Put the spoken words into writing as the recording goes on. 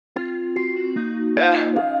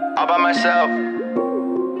Yeah, all by myself.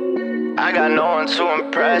 I got no one to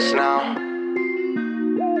impress now.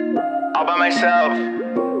 All by myself.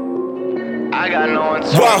 I got no one to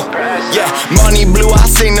impress. Yeah, money blue, I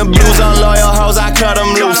sing the blues. On loyal hoes, I cut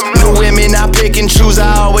them loose. New women, I pick and choose.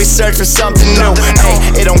 I always search for something new.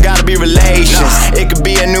 Hey, it don't gotta be relations. It could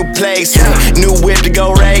be a new place. New whip to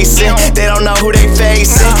go racing. They don't know who they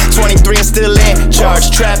facing. 23 and still in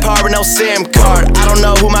charge. Trap hard with no SIM card. I don't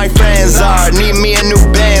know who my friends are. Need me a new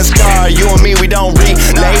Benz car. You and me, we don't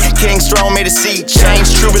relate. King Strong made a seat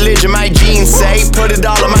change. True religion, my genes say. Put it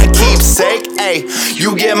all on my keepsake. Hey,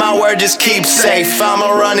 you get my word, just keep safe.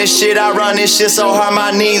 I'ma run this shit, I run this shit so hard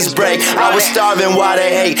my knees break. I was starving while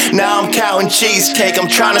they ate, now I'm counting cheesecake. I'm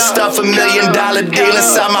trying to stuff $1 million deal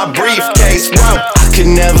inside my briefcase. Whoa, I could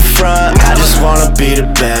never front, I just wanna be the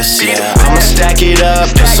best, yeah. I'ma stack it up,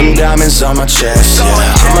 put some diamonds on my chest,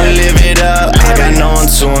 yeah. I'ma live it up, I got no one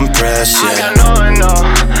to impress, yeah.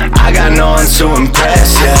 I got no one to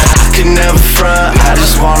impress, yeah. I could never front, I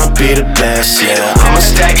just wanna be the best, yeah. I'ma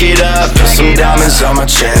stack it up, put some diamonds on my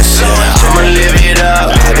chest, yeah. I'ma live it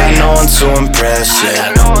up, I got no one to impress,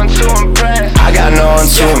 yeah. I got no one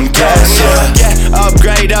to impress, yeah. Yeah,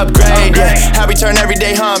 upgrade, yeah. How we turn every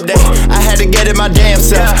day hump day. I had to get it my damn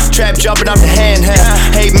self. Trap jumping off the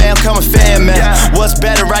handheld. Hate mail, coming fan mail. What's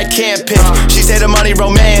better, I can't pick. She say the money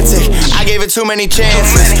romantic. I gave it too many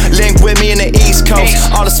chances. Link with me in the East Coast.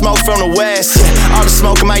 All the smoke from the West, yeah. All the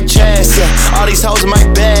smoke in my chest, yeah. All these hoes in my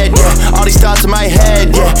bed, yeah. All these thoughts in my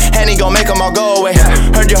head, yeah. Henny gon' make them all go away.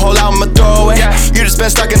 Heard your whole album a throwaway. You just been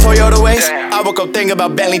stuck in Toyota ways. I woke up thinking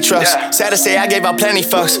about Bentley trucks. Sad to say I gave out plenty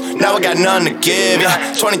fucks. Now I got none to give,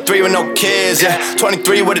 yeah. 23 with no kids, yeah.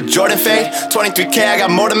 23 with a Jordan fade. 23K, I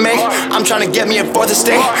got more to make. I'm tryna get me a fourth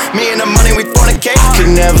estate. Me and the money, we fornicate.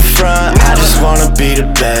 Could never front, I just wanna be the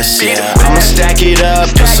best, yeah. I'ma stack it up,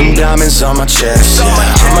 put some diamonds on my chest, yeah.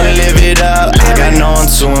 I'ma live it up, I got no one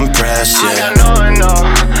to impress, yeah.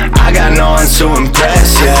 I got no one to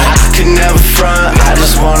impress, yeah. I could never front, I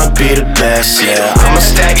just wanna be the best, yeah. I'ma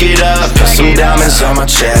stack it up, put some diamonds on my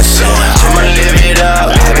chest, yeah. I'ma live it up,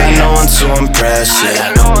 I got no one to impress,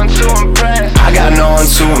 yeah. I got no one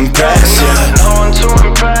to impress, yeah.